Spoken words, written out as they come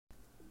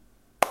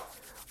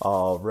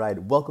All right,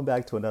 welcome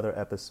back to another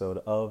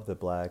episode of the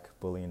Black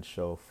Bullion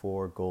Show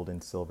for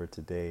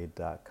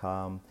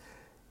goldandsilvertoday.com.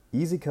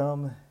 Easy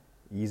come,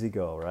 easy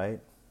go, right?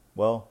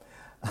 Well,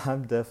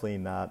 I'm definitely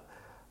not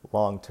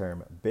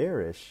long-term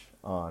bearish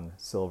on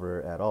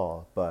silver at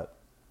all, but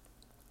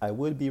I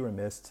would be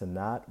remiss to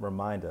not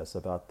remind us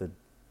about the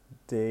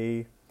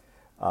day,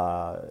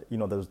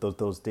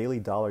 those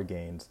daily dollar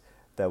gains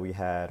that we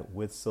had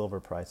with silver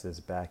prices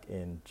back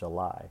in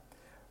July.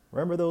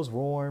 Remember those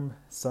warm,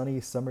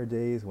 sunny summer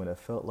days when it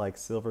felt like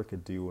silver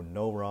could do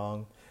no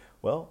wrong?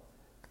 Well,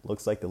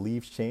 looks like the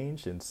leaves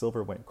changed and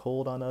silver went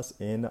cold on us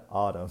in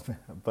autumn.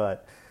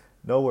 But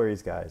no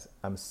worries, guys.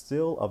 I'm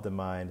still of the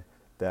mind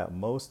that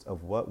most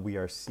of what we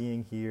are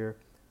seeing here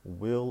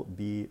will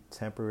be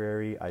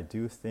temporary. I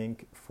do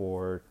think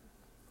for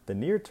the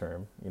near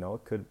term, it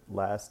could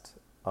last,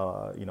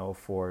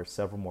 for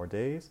several more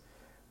days.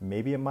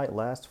 Maybe it might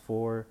last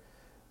for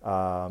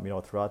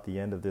throughout the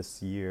end of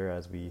this year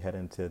as we head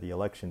into the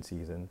election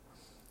season.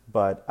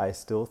 But I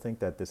still think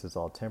that this is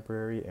all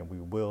temporary and we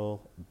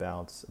will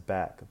bounce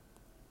back.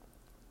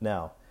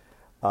 Now,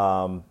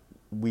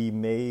 we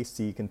may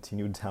see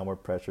continued downward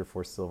pressure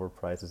for silver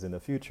prices in the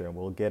future, and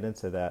we'll get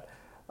into that,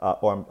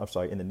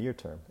 in the near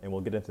term, and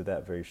we'll get into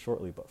that very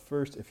shortly. But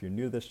first, if you're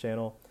new to this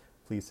channel,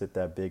 please hit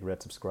that big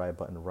red subscribe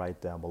button right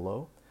down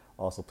below.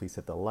 Also, please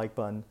hit the like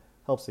button.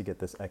 Helps to get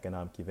this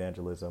economic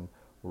evangelism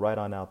right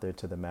on out there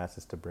to the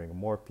masses to bring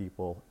more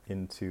people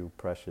into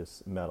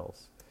precious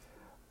metals.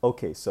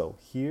 Okay, so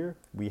here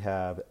we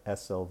have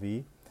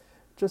SLV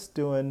just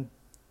doing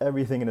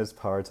everything in his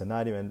power to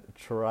not even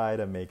try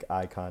to make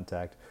eye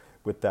contact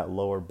with that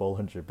lower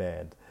Bollinger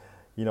Band.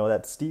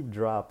 That steep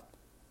drop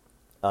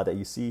that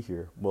you see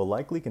here will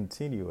likely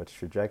continue its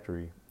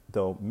trajectory,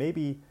 though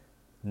maybe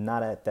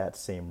not at that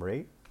same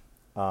rate.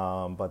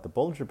 But the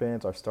Bollinger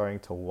Bands are starting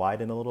to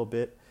widen a little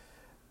bit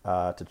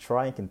to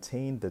try and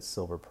contain the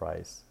silver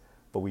price,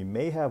 but we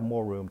may have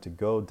more room to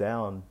go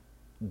down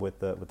with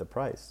the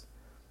price.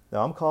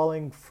 Now, I'm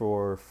calling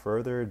for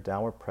further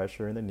downward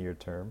pressure in the near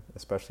term,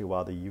 especially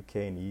while the UK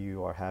and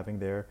EU are having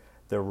their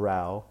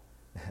row.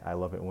 I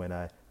love it when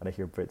I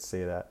hear Brits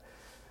say that.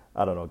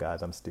 I don't know,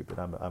 guys. I'm stupid.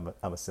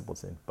 I'm a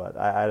simpleton, but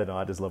I don't know.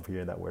 I just love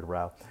hearing that word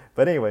row.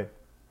 But anyway,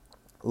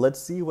 let's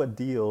see what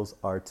deals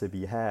are to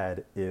be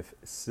had if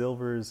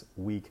silver's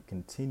week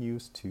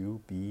continues to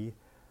be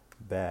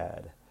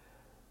bad.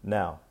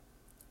 Now,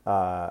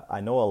 I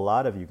know a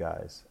lot of you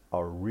guys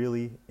are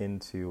really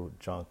into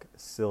junk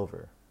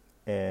silver,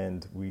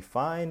 and we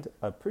find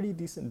a pretty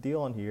decent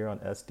deal on here on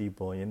SD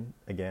Bullion.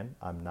 Again,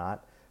 I'm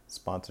not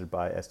sponsored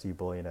by SD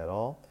Bullion at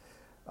all,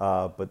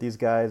 but these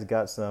guys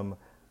got some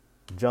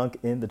junk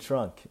in the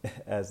trunk,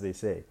 as they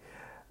say.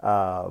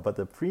 But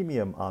the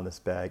premium on this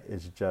bag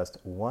is just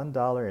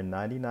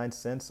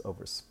 $1.99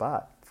 over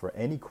spot for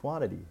any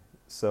quantity.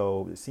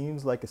 So it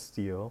seems like a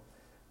steal.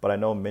 But I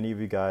know many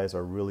of you guys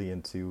are really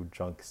into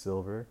junk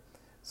silver.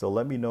 So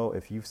let me know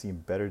if you've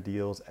seen better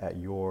deals at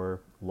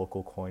your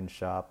local coin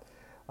shop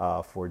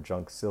for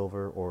junk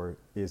silver, or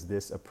is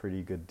this a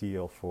pretty good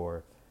deal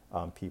for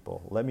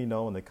people? Let me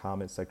know in the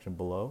comment section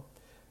below.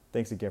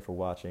 Thanks again for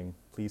watching.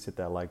 Please hit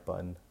that like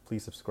button.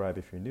 Please subscribe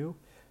if you're new.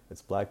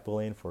 It's Black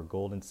Bullion for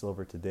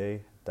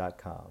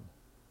goldandsilvertoday.com.